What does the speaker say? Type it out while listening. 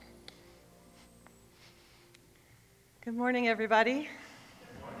Good morning, everybody.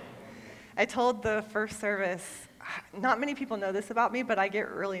 I told the first service, not many people know this about me, but I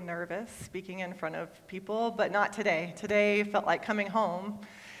get really nervous speaking in front of people, but not today. Today felt like coming home.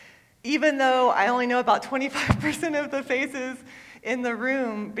 Even though I only know about 25% of the faces in the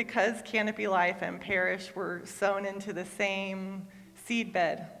room, because Canopy Life and Parish were sown into the same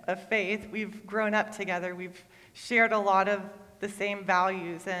seedbed of faith, we've grown up together. We've shared a lot of the same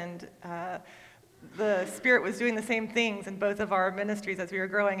values, and the Spirit was doing the same things in both of our ministries as we were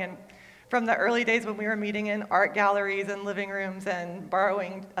growing. And from the early days when we were meeting in art galleries and living rooms and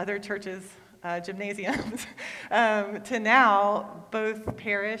borrowing other churches' gymnasiums, to now, both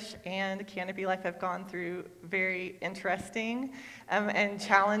Parish and Canopy Life have gone through very interesting and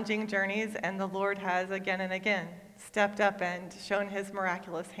challenging journeys, and the Lord has again and again stepped up and shown His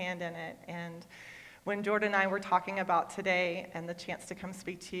miraculous hand in it. And when Jordan and I were talking about today and the chance to come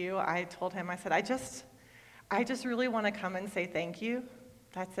speak to you, I told him, I said, I just really want to come and say thank you.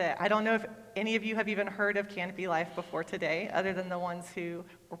 That's it. I don't know if any of you have even heard of Canopy Life before today, other than the ones who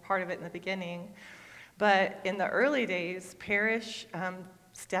were part of it in the beginning. But in the early days, Parish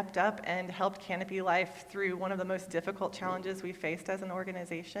stepped up and helped Canopy Life through one of the most difficult challenges we faced as an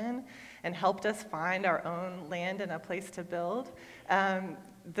organization and helped us find our own land and a place to build.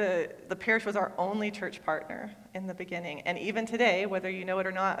 The Parish was our only church partner in the beginning. And even today, whether you know it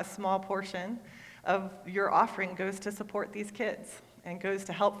or not, a small portion of your offering goes to support these kids and goes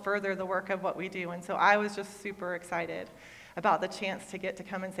to help further the work of what we do. And so I was just super excited about the chance to get to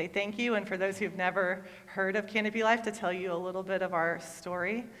come and say thank you, and for those who've never heard of Canopy Life, to tell you a little bit of our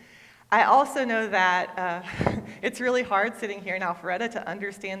story. I also know that it's really hard sitting here in Alpharetta to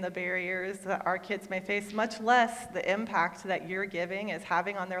understand the barriers that our kids may face, much less the impact that your giving is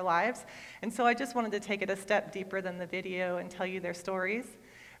having on their lives. And so I just wanted to take it a step deeper than the video and tell you their stories.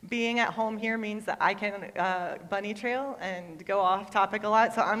 Being at home here means that I can bunny trail and go off topic a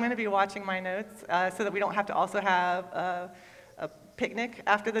lot, so I'm going to be watching my notes so that we don't have to also have a picnic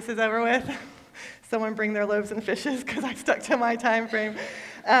after this is over with. Someone bring their loaves and fishes because I stuck to my time frame.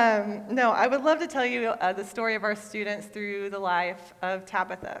 No, I would love to tell you the story of our students through the life of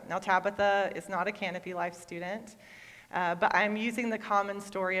Tabitha. Now, Tabitha is not a Canopy Life student, but I'm using the common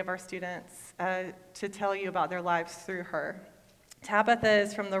story of our students to tell you about their lives through her. Tabitha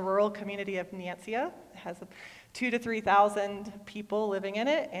is from the rural community of Nancia. It has 2,000 to 3,000 people living in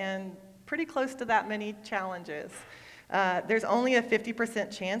it, and pretty close to that many challenges. There's only a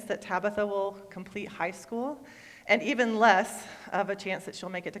 50% chance that Tabitha will complete high school, and even less of a chance that she'll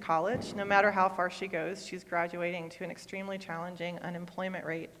make it to college. No matter how far she goes, she's graduating to an extremely challenging unemployment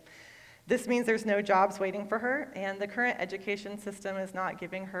rate. This means there's no jobs waiting for her, and the current education system is not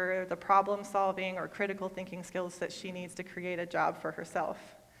giving her the problem-solving or critical thinking skills that she needs to create a job for herself.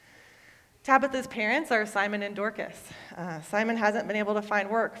 Tabitha's parents are Simon and Dorcas. Simon hasn't been able to find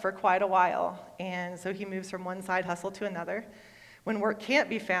work for quite a while, and so he moves from one side hustle to another. When work can't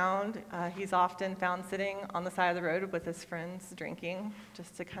be found, he's often found sitting on the side of the road with his friends drinking,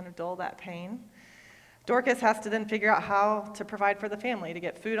 just to kind of dull that pain. Dorcas has to then figure out how to provide for the family, to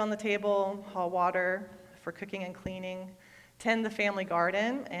get food on the table, haul water for cooking and cleaning, tend the family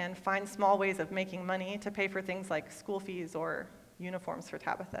garden, and find small ways of making money to pay for things like school fees or uniforms for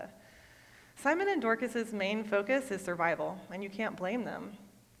Tabitha. Simon and Dorcas's main focus is survival, and you can't blame them.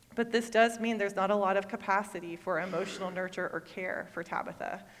 But this does mean there's not a lot of capacity for emotional nurture or care for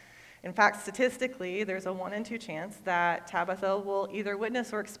Tabitha. In fact, statistically, there's a 1 in 2 chance that Tabitha will either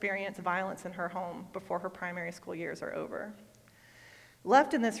witness or experience violence in her home before her primary school years are over.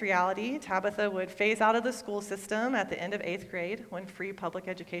 Left in this reality, Tabitha would phase out of the school system at the end of 8th grade when free public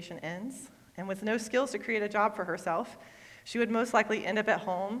education ends, and with no skills to create a job for herself, she would most likely end up at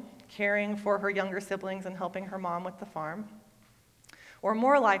home, caring for her younger siblings and helping her mom with the farm. Or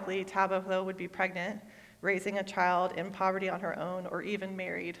more likely, Tabitha would be pregnant, raising a child in poverty on her own, or even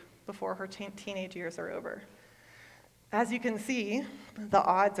married before her teenage years are over. As you can see, the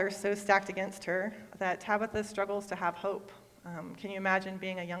odds are so stacked against her that Tabitha struggles to have hope. Can you imagine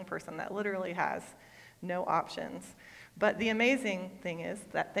being a young person that literally has no options? But the amazing thing is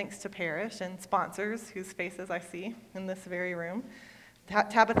that thanks to Parish and sponsors whose faces I see in this very room,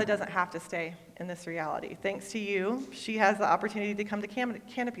 Tabitha doesn't have to stay in this reality. Thanks to you, she has the opportunity to come to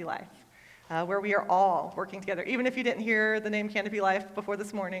Canopy Life, where we are all working together. Even if you didn't hear the name Canopy Life before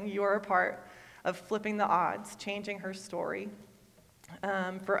this morning, you are a part of flipping the odds, changing her story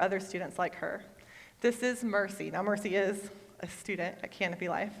for other students like her. This is Mercy. Now, Mercy is a student at Canopy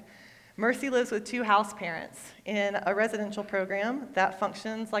Life. Mercy lives with 2 house parents in a residential program that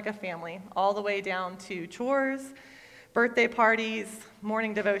functions like a family, all the way down to chores, birthday parties,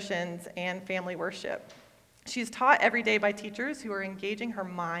 morning devotions, and family worship. She's taught every day by teachers who are engaging her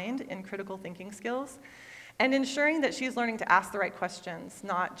mind in critical thinking skills and ensuring that she's learning to ask the right questions,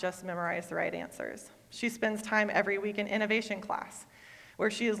 not just memorize the right answers. She spends time every week in innovation class,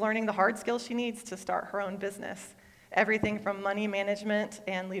 where she is learning the hard skills she needs to start her own business. Everything from money management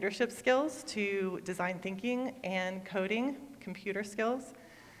and leadership skills to design thinking and coding, computer skills.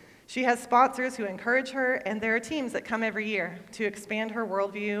 She has sponsors who encourage her, and there are teams that come every year to expand her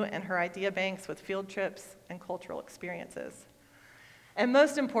worldview and her idea banks with field trips and cultural experiences. And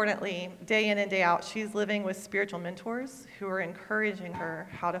most importantly, day in and day out, she's living with spiritual mentors who are encouraging her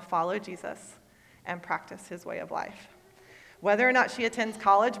how to follow Jesus and practice his way of life. Whether or not she attends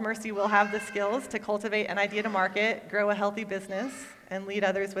college, Mercy will have the skills to cultivate an idea to market, grow a healthy business, and lead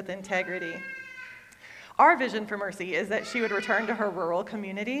others with integrity. Our vision for Mercy is that she would return to her rural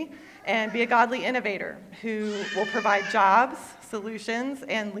community and be a godly innovator who will provide jobs, solutions,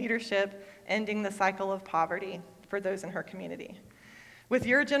 and leadership, ending the cycle of poverty for those in her community. With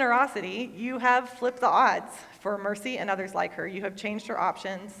your generosity, you have flipped the odds for Mercy and others like her. You have changed her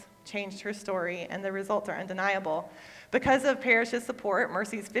options, changed her story, and the results are undeniable. Because of Parish's support,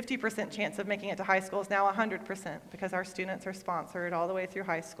 Mercy's 50% chance of making it to high school is now 100% because our students are sponsored all the way through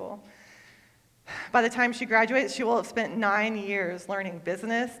high school. By the time she graduates, she will have spent 9 years learning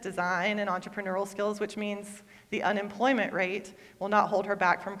business, design, and entrepreneurial skills, which means the unemployment rate will not hold her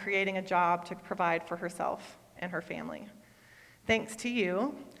back from creating a job to provide for herself and her family. Thanks to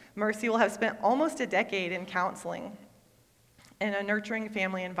you, Mercy will have spent almost a decade in counseling in a nurturing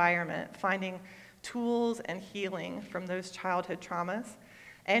family environment, finding tools and healing from those childhood traumas,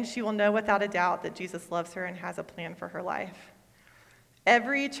 and she will know without a doubt that Jesus loves her and has a plan for her life.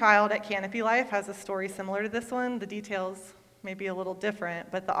 Every child at Canopy Life has a story similar to this one. The details may be a little different,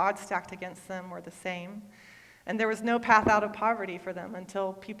 but the odds stacked against them were the same. And there was no path out of poverty for them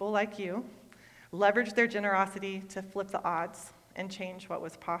until people like you leveraged their generosity to flip the odds and change what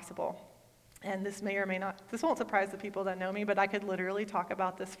was possible. And this may or may not, this won't surprise the people that know me, but I could literally talk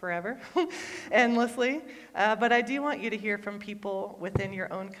about this forever, endlessly. But I do want you to hear from people within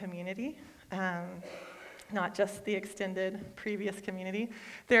your own community, not just the extended previous community.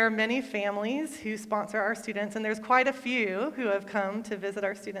 There are many families who sponsor our students, and there's quite a few who have come to visit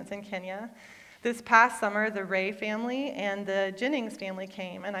our students in Kenya. This past summer, the Ray family and the Jennings family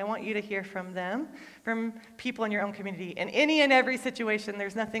came, and I want you to hear from them, from people in your own community. In any and every situation,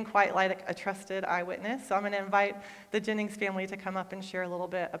 there's nothing quite like a trusted eyewitness. So I'm going to invite the Jennings family to come up and share a little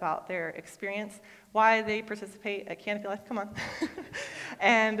bit about their experience, why they participate at Canopy Life, come on,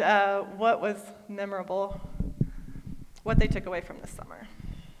 and what was memorable, what they took away from this summer.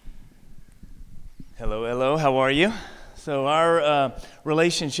 Hello, how are you? So our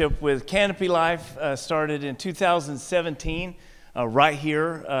relationship with Canopy Life started in 2017, right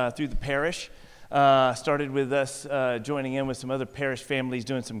here through the parish. Started with us joining in with some other parish families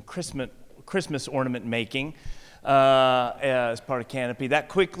doing some Christmas ornament making as part of Canopy. That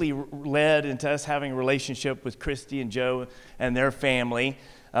quickly led into us having a relationship with Christy and Joe and their family,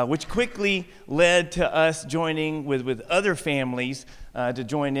 which quickly led to us joining with other families to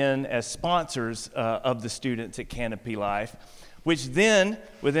join in as sponsors of the students at Canopy Life, which then,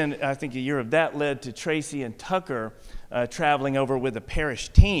 within I think a year of that, led to Tracy and Tucker traveling over with a parish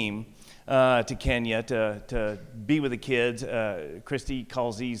team to Kenya to be with the kids. Christy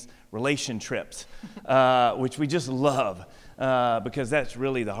calls these relation trips, which we just love because that's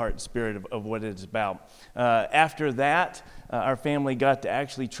really the heart and spirit of what it's about. After that, our family got to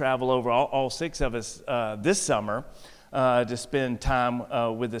actually travel over, all 6 of us, this summer to spend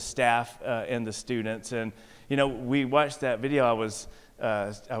time with the staff and the students. And, you know, we watched that video. I was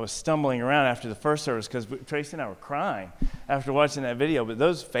stumbling around after the first service because Tracy and I were crying after watching that video. But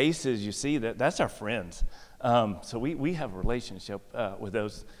those faces you see, that's our friends. So we have a relationship with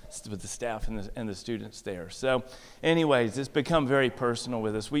the staff and the students there. So anyways, it's become very personal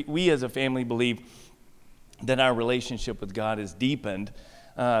with us. We as a family believe that our relationship with God is deepened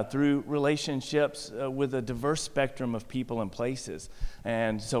through relationships with a diverse spectrum of people and places.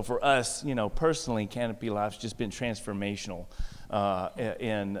 And so for us, you know, personally, Canopy Life's just been transformational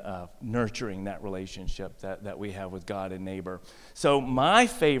in nurturing that relationship that we have with God and neighbor. So my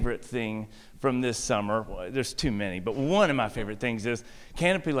favorite thing from this summer, well, there's too many, but one of my favorite things is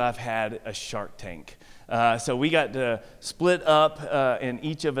Canopy Life had a Shark Tank. So we got to split up, and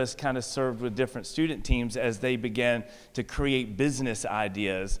each of us kind of served with different student teams as they began to create business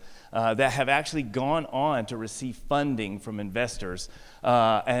ideas that have actually gone on to receive funding from investors,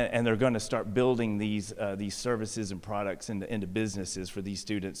 and they're going to start building these services and products into businesses for these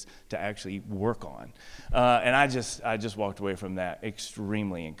students to actually work on. And I just walked away from that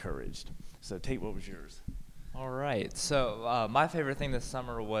extremely encouraged. So Tate, what was yours? All right. So my favorite thing this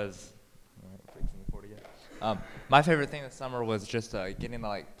summer was fixing the cord again. My favorite thing this summer was just getting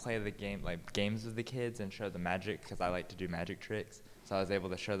to play the game, games with the kids and show the magic, because I like to do magic tricks. So I was able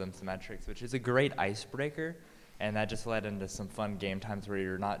to show them some magic tricks, which is a great icebreaker, and that just led into some fun game times where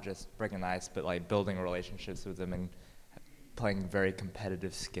you're not just breaking the ice, but building relationships with them and playing very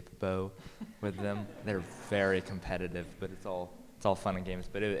competitive skip bow with them. They're very competitive, but it's all fun and games.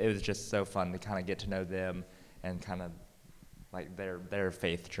 But it was just so fun to kind of get to know them and kind of their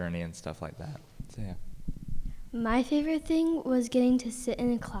faith journey and stuff like that. So yeah. My favorite thing was getting to sit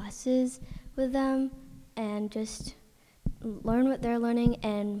in classes with them and just learn what they're learning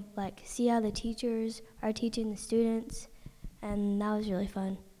and see how the teachers are teaching the students, and that was really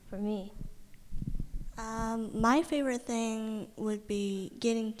fun for me. My favorite thing would be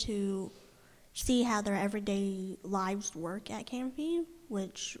getting to see how their everyday lives work at Canopy,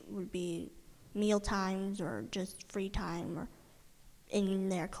 which would be meal times or just free time or in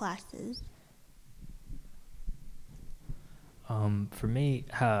their classes. For me,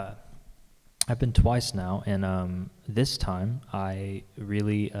 I've been twice now, and this time it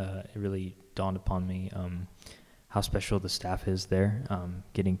really dawned upon me how special the staff is there.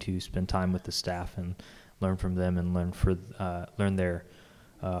 Getting to spend time with the staff and learn from them and learn their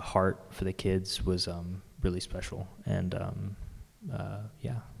heart for the kids was really special. And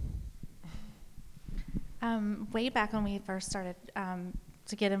yeah. Way back when we first started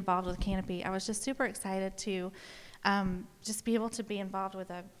to get involved with Canopy, I was just super excited to just be able to be involved with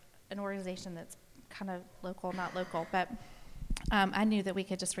an organization that's kind of local, not local, but I knew that we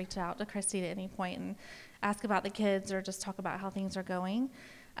could just reach out to Christy at any point and ask about the kids or just talk about how things are going.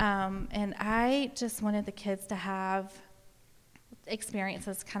 And I just wanted the kids to have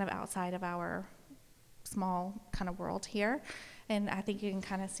experiences kind of outside of our small kind of world here. And I think you can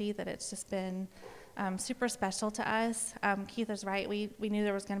kind of see that it's just been super special to us. Keith is right. We knew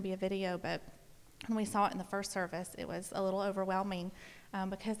there was going to be a video, but when we saw it in the first service, it was a little overwhelming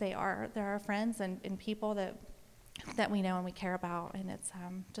because they're our friends and people that we know and we care about, and it's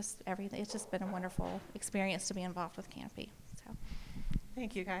just everything. It's just been a wonderful experience to be involved with Canopy. So,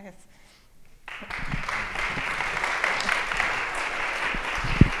 thank you, guys.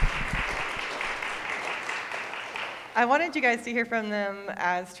 I wanted you guys to hear from them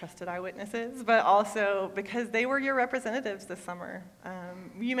as trusted eyewitnesses, but also because they were your representatives this summer.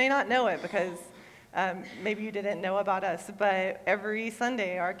 You may not know it because maybe you didn't know about us, but every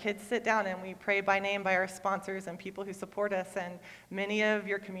Sunday our kids sit down and we pray by name by our sponsors and people who support us, and many of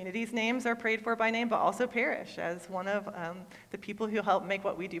your community's names are prayed for by name, but also Parish as one of the people who help make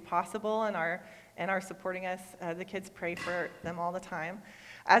what we do possible and are supporting us. The kids pray for them all the time.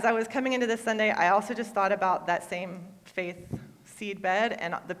 As I was coming into this Sunday, I also just thought about that same faith seed bed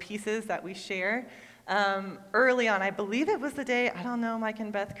and the pieces that we share. Early on, I believe it was the day, I don't know, Mike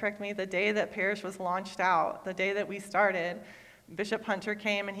and Beth, correct me, the day that Parish was launched out, the day that we started, Bishop Hunter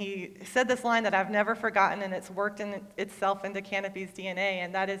came and he said this line that I've never forgotten, and it's worked itself into Canopy's DNA,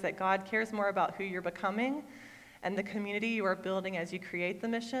 and that is that God cares more about who you're becoming and the community you are building as you create the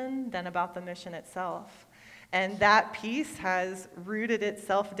mission than about the mission itself. And that piece has rooted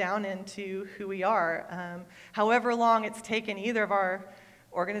itself down into who we are. However long it's taken either of our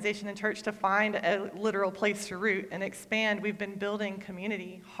organization and church to find a literal place to root and expand, we've been building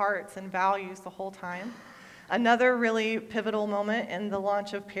community, hearts, and values the whole time. Another really pivotal moment in the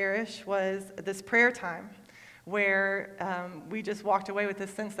launch of Parish was this prayer time where we just walked away with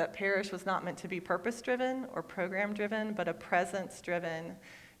this sense that Parish was not meant to be purpose-driven or program-driven, but a presence-driven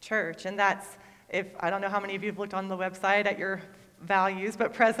church. And that's, I don't know how many of you have looked on the website at your values,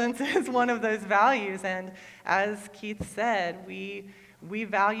 but presence is one of those values. And as Keith said, we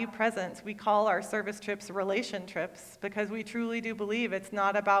value presence. We call our service trips relation trips because we truly do believe it's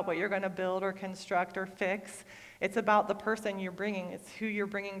not about what you're going to build or construct or fix. It's about the person you're bringing. It's who you're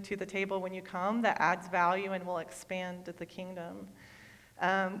bringing to the table when you come that adds value and will expand the kingdom.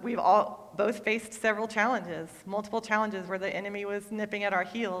 We've all both faced several challenges, multiple challenges where the enemy was nipping at our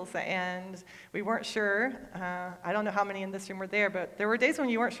heels and we weren't sure. I don't know how many in this room were there, but there were days when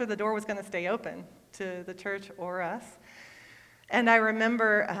you weren't sure the door was going to stay open to the church or us. And I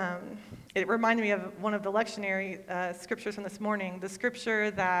remember, it reminded me of one of the lectionary scriptures from this morning, the scripture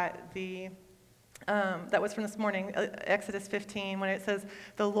that was from this morning, Exodus 15, when it says,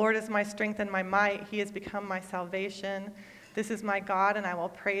 "The Lord is my strength and my might, he has become my salvation. This is my God, and I will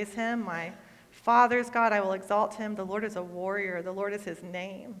praise him. My Father's God, I will exalt him. The Lord is a warrior. The Lord is his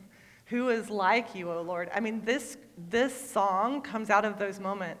name. Who is like you, O Lord?" I mean, this song comes out of those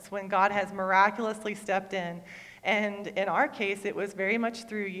moments when God has miraculously stepped in. And in our case, it was very much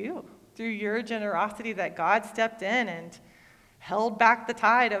through you. through your generosity that God stepped in and held back the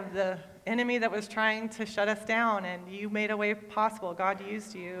tide of the enemy that was trying to shut us down, and you made a way possible. God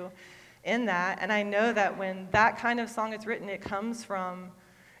used you in that. And I know that when that kind of song is written,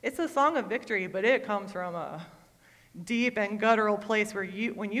 it's a song of victory, but it comes from a deep and guttural place where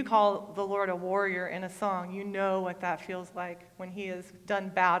when you call the Lord a warrior in a song, you know what that feels like when he has done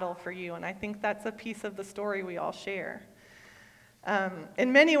battle for you. And I think that's a piece of the story we all share.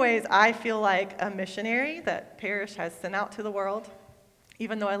 In many ways, I feel like a missionary that Parish has sent out to the world,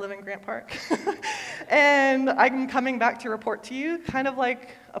 even though I live in Grant Park. And I'm coming back to report to you, kind of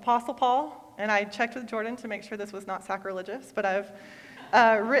like Apostle Paul. And I checked with Jordan to make sure this was not sacrilegious, but I've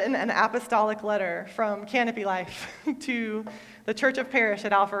written an apostolic letter from Canopy Life to the Church of Parish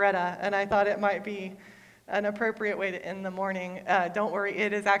at Alpharetta, and I thought it might be an appropriate way to end the morning. Don't worry,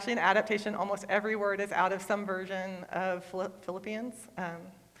 it is actually an adaptation. Almost every word is out of some version of Philippians.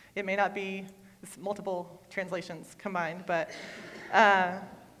 It may not be multiple translations combined, but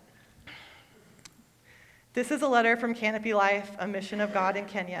this is a letter from Canopy Life, a mission of God in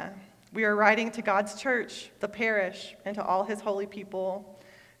Kenya. We are writing to God's church, the parish, and to all his holy people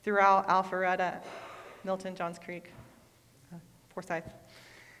throughout Alpharetta, Milton, Johns Creek, Forsyth.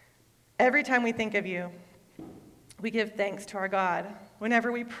 Every time we think of you, we give thanks to our God.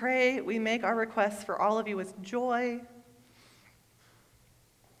 Whenever we pray, we make our requests for all of you with joy.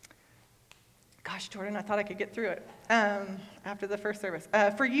 Gosh, Jordan, I thought I could get through it after the first service.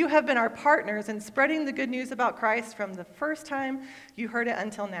 For you have been our partners in spreading the good news about Christ from the first time you heard it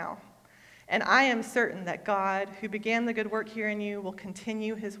until now. And I am certain that God, who began the good work here in you, will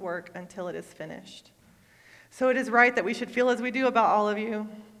continue his work until it is finished. So it is right that we should feel as we do about all of you,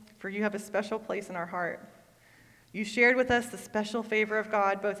 for you have a special place in our heart. You shared with us the special favor of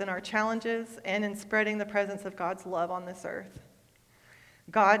God, both in our challenges and in spreading the presence of God's love on this earth.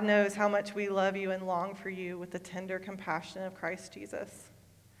 God knows how much we love you and long for you with the tender compassion of Christ Jesus.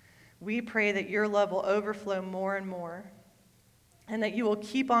 We pray that your love will overflow more and more, and that you will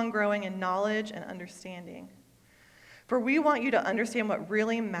keep on growing in knowledge and understanding. For we want you to understand what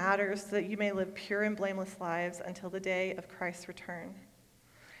really matters so that you may live pure and blameless lives until the day of Christ's return.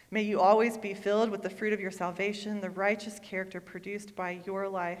 May you always be filled with the fruit of your salvation, the righteous character produced by your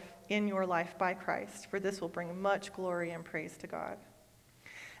life, in your life by Christ, for this will bring much glory and praise to God.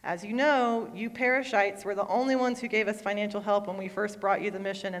 As you know, you Parishites were the only ones who gave us financial help when we first brought you the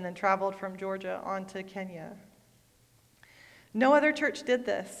mission and then traveled from Georgia on to Kenya. No other church did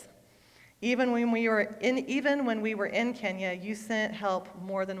this. Even when we were in Kenya, you sent help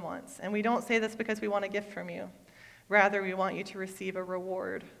more than once. And we don't say this because we want a gift from you. Rather, we want you to receive a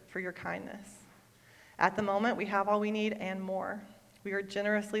reward for your kindness. At the moment, we have all we need and more. We are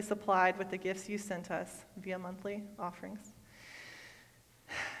generously supplied with the gifts you sent us via monthly offerings.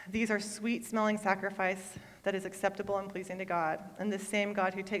 These are sweet-smelling sacrifice that is acceptable and pleasing to God. And this same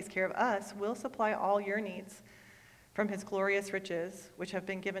God who takes care of us will supply all your needs from his glorious riches, which have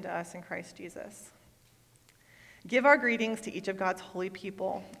been given to us in Christ Jesus. Give our greetings to each of God's holy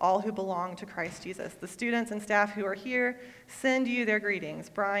people, all who belong to Christ Jesus. The students and staff who are here send you their greetings.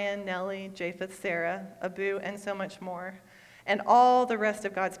 Brian, Nellie, Japheth, Sarah, Abu, and so much more. And all the rest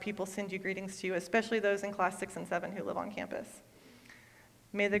of God's people send you greetings to you, especially those in class 6 and 7 who live on campus.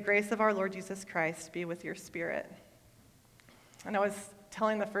 May the grace of our Lord Jesus Christ be with your spirit. And I was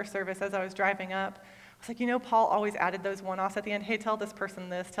telling the first service as I was driving up, I was like, Paul always added those one-offs at the end. Hey, tell this person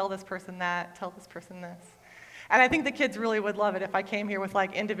this, tell this person that, tell this person this. And I think the kids really would love it if I came here with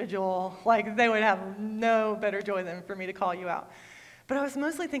individual, they would have no better joy than for me to call you out. But I was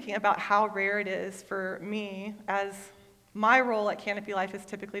mostly thinking about how rare it is for me, as my role at Canopy Life is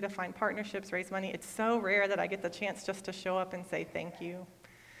typically to find partnerships, raise money. It's so rare that I get the chance just to show up and say thank you.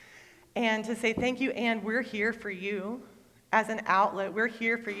 And to say thank you, and we're here for you. As an outlet, we're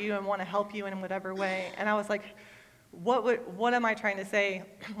here for you and want to help you in whatever way. And I was like, what am I trying to say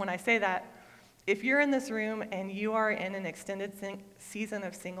when I say that? If you're in this room and you are in an extended season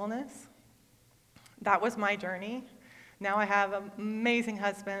of singleness, that was my journey. Now I have an amazing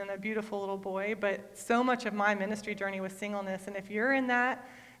husband and a beautiful little boy, but so much of my ministry journey was singleness. And if you're in that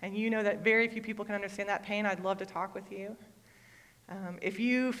and you know that very few people can understand that pain, I'd love to talk with you. If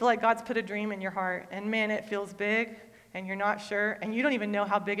you feel like God's put a dream in your heart and man, it feels big, and you're not sure, and you don't even know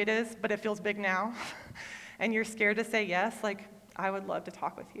how big it is, but it feels big now, and you're scared to say yes, I would love to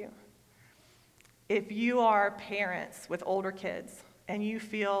talk with you. If you are parents with older kids, and you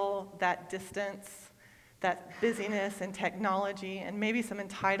feel that distance, that busyness and technology, and maybe some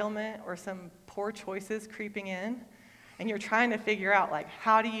entitlement or some poor choices creeping in, and you're trying to figure out,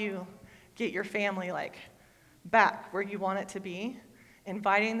 how do you get your family, back where you want it to be?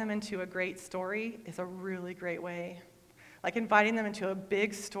 inviting them into a great story is a really great way. Like inviting them into a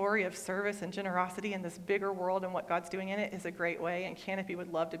big story of service and generosity in this bigger world and what God's doing in it is a great way, and Canopy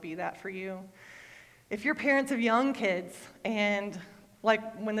would love to be that for you. If you're parents of young kids, and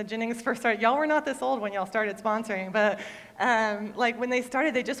like when the Jennings first started, y'all were not this old when y'all started sponsoring, but like when they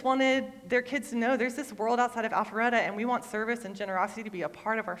started, they just wanted their kids to know there's this world outside of Alpharetta, and we want service and generosity to be a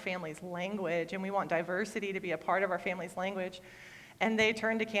part of our family's language, and we want diversity to be a part of our family's language. And they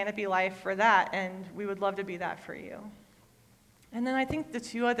turned to Canopy Life for that, and we would love to be that for you. And then I think the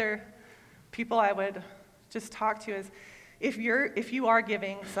two other people I would just talk to is if you are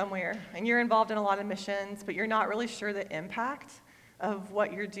giving somewhere and you're involved in a lot of missions, but you're not really sure the impact of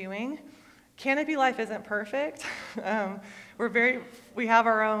what you're doing, Canopy Life isn't perfect. We have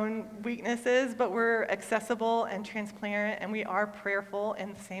our own weaknesses, but we're accessible and transparent, and we are prayerful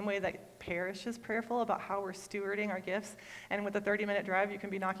in the same way that Parish is prayerful about how we're stewarding our gifts. And with a 30-minute drive, you can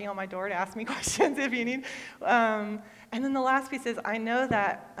be knocking on my door to ask me questions if you need. And then the last piece is I know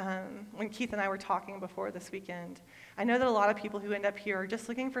that when Keith and I were talking before this weekend, I know that a lot of people who end up here are just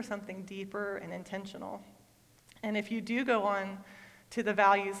looking for something deeper and intentional. And if you do go on to the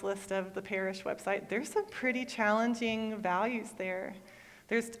values list of the Parish website, there's some pretty challenging values there.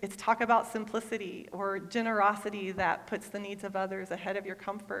 It's talk about simplicity or generosity that puts the needs of others ahead of your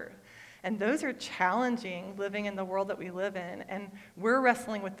comfort. And those are challenging living in the world that we live in. And we're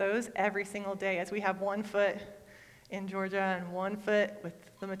wrestling with those every single day as we have one foot in Georgia and one foot with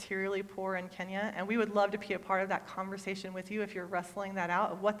the materially poor in Kenya. And we would love to be a part of that conversation with you if you're wrestling that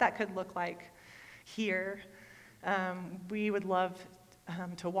out, of what that could look like here. We would love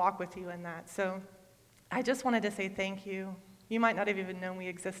to walk with you in that. So I just wanted to say thank you. You might not have even known we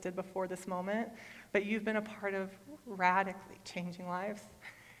existed before this moment, but you've been a part of radically changing lives,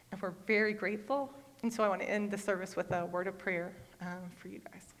 and we're very grateful. And so I want to end the service with a word of prayer for you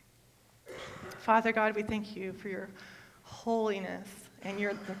guys. Father God, we thank you for your holiness and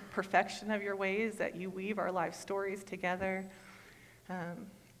the perfection of your ways, that you weave our life stories together,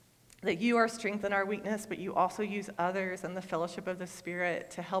 that you are strength in our weakness, but you also use others and the fellowship of the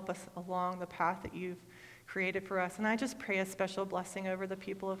Spirit to help us along the path that you've created for us. And I just pray a special blessing over the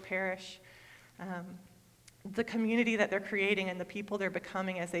people of Parish, the community that they're creating and the people they're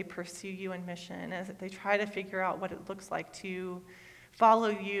becoming as they pursue you in mission, as they try to figure out what it looks like to follow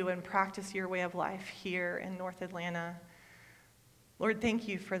you and practice your way of life here in North Atlanta. Lord, thank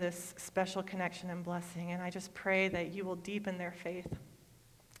you for this special connection and blessing, and I just pray that you will deepen their faith,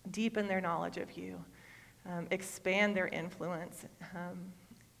 deepen their knowledge of you, expand their influence,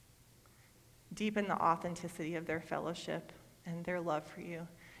 deepen the authenticity of their fellowship and their love for you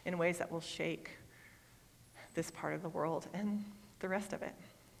in ways that will shake this part of the world and the rest of it.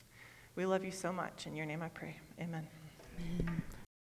 We love you so much. In your name I pray. Amen. Amen.